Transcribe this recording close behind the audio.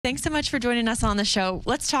Thanks so much for joining us on the show.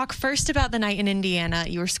 Let's talk first about the night in Indiana.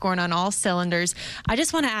 You were scoring on all cylinders. I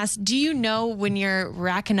just want to ask, do you know when you're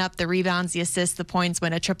racking up the rebounds, the assists, the points,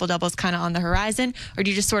 when a triple-double is kind of on the horizon? Or do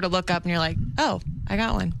you just sort of look up and you're like, oh, I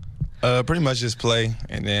got one? Pretty much just play,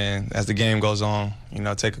 and then as the game goes on,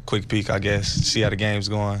 take a quick peek, I guess, see how the game's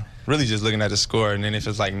going. Really just looking at the score, and then if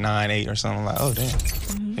it's like 9-8 or something, I'm like, oh,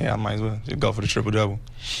 damn. Yeah, I might as well just go for the triple-double.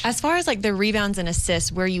 As far as like the rebounds and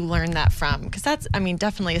assists, where you learn that from? Because that's,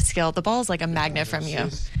 definitely a skill. The ball is like a magnet from you.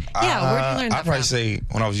 Yeah, where did you learn that I'd probably say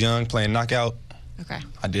when I was young, playing knockout. Okay.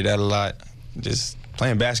 I did that a lot. Just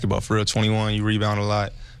playing basketball, for real, 21, you rebound a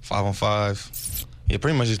lot, 5-on-5. Yeah,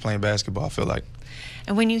 pretty much just playing basketball, I feel like.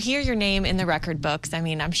 And when you hear your name in the record books,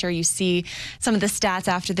 I'm sure you see some of the stats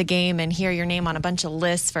after the game and hear your name on a bunch of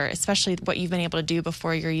lists for especially what you've been able to do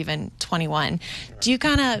before you're even 21. Do you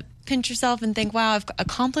kind of pinch yourself and think, wow, I've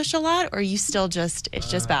accomplished a lot, or are you still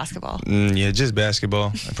it's just basketball? Yeah, just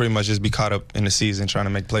basketball. I pretty much just be caught up in the season trying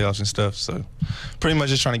to make playoffs and stuff. So pretty much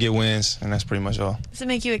just trying to get wins, and that's pretty much all. Does it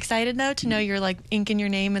make you excited, though, to know you're like inking your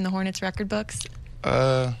name in the Hornets record books?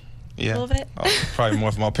 Yeah, a little bit. Probably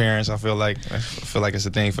more for my parents. I feel like it's a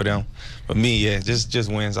thing for them. But me, yeah, just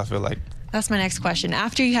wins. I feel like. That's my next question.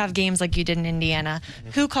 After you have games like you did in Indiana,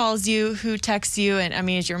 who calls you? Who texts you? And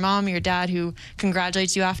is your mom or your dad who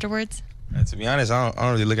congratulates you afterwards? To be honest, I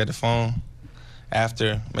don't really look at the phone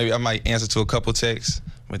after. Maybe I might answer to a couple texts.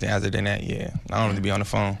 But then other than that, yeah, I don't really be on the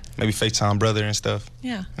phone. Maybe FaceTime brother and stuff.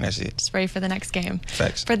 Yeah. And that's it. Just ready for the next game.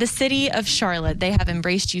 Facts. For the city of Charlotte, they have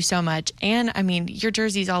embraced you so much. And, your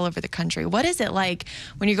jersey's all over the country. What is it like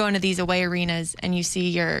when you're going to these away arenas and you see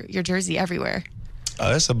your jersey everywhere?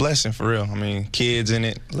 It's a blessing, for real. Kids in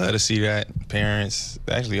it, love to see that. Parents,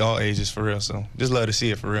 actually all ages, for real. So just love to see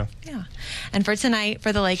it, for real. Yeah. And for tonight,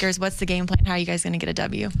 for the Lakers, what's the game plan? How are you guys going to get a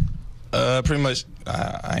W? Pretty much,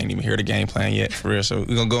 I ain't even hear the game plan yet, for real. So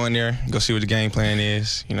we're going to go in there, go see what the game plan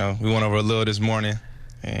is. We went over a little this morning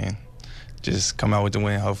and just come out with the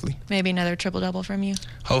win, hopefully. Maybe another triple-double from you?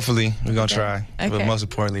 Hopefully. We're going to try. Okay. But most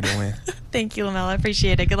importantly, the win. Thank you, LaMelo. I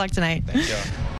appreciate it. Good luck tonight. Thank y'all.